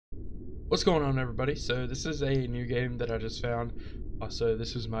What's going on, everybody? So this is a new game that I just found. Also,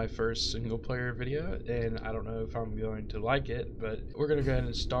 this is my first single player video, and I don't know if I'm going to like it, but we're gonna go ahead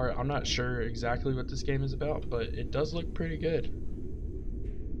and start. I'm not sure exactly what this game is about, but it does look pretty good.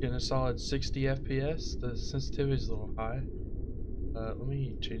 Getting a solid 60 FPS. The sensitivity is a little high. Let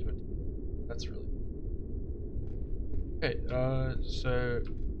me change my. That's really okay. So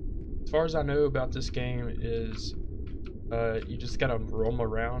as far as I know about this game is, you just gotta roam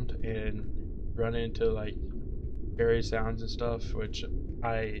around and run into like scary sounds and stuff, which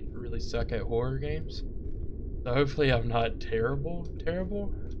I really suck at horror games. So hopefully I'm not terrible,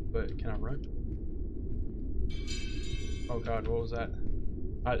 but can I run? Oh god, what was that?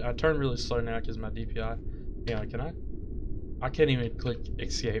 I turned really slow now because my DPI. Yeah, can I? I can't even click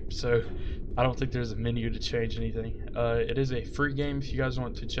escape, so I don't think there's a menu to change anything. It is a free game. If you guys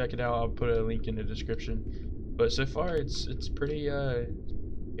want to check it out, I'll put a link in the description. But so far, it's pretty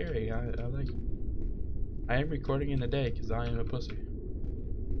scary. I like it. I am recording in the day because I am a pussy.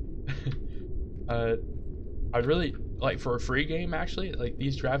 I really like, for a free game, actually, like,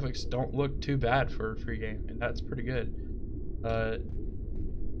 these graphics don't look too bad for a free game, and that's pretty good.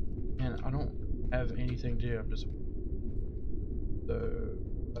 And I don't have anything to do. I'm just I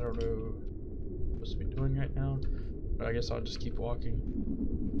don't know what I'm supposed to be doing right now, but I guess I'll just keep walking.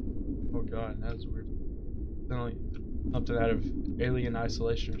 Oh god, that's weird. Like something out of Alien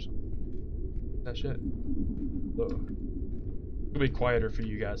Isolation or something. That shit. It'll be quieter for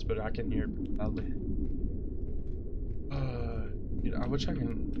you guys, but I can hear it loudly. Dude, I wish I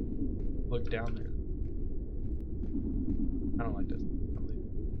can look down there. I don't like this.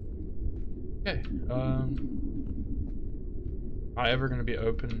 Okay. Am I ever gonna be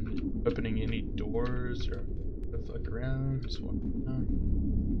opening any doors or fuck around? Just walk around.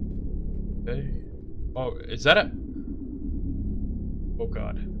 Okay. Oh, is that a? Oh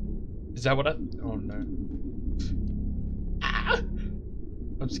god. Is that what I? Oh no. Ah!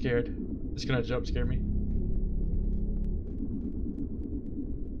 I'm scared. It's gonna jump scare me.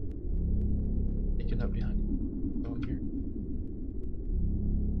 Taking up behind you. Oh, I'm here.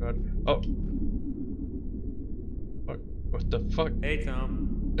 God. Oh. What the fuck? Hey,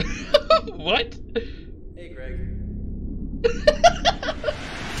 Tom. What? Hey, Greg.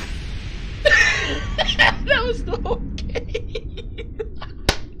 That was the whole game.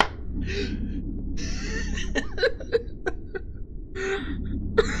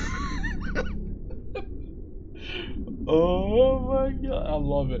 Oh my god, I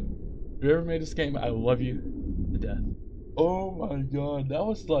love it. Whoever made this game, I love you to death. Oh my god, that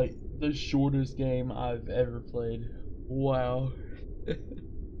was like the shortest game I've ever played. Wow.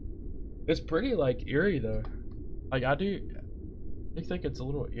 It's pretty like eerie though. Like I think it's a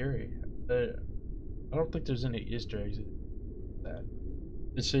little eerie. I don't think there's any Easter eggs in that.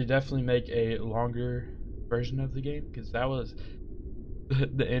 It should definitely make a longer version of the game because that was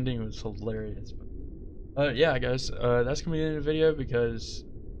the ending was hilarious. But yeah, guys, that's gonna be the end of the video because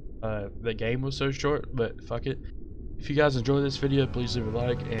the game was so short. But fuck it. If you guys enjoy this video, please leave a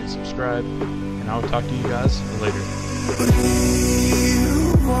like and subscribe, and I'll talk to you guys later.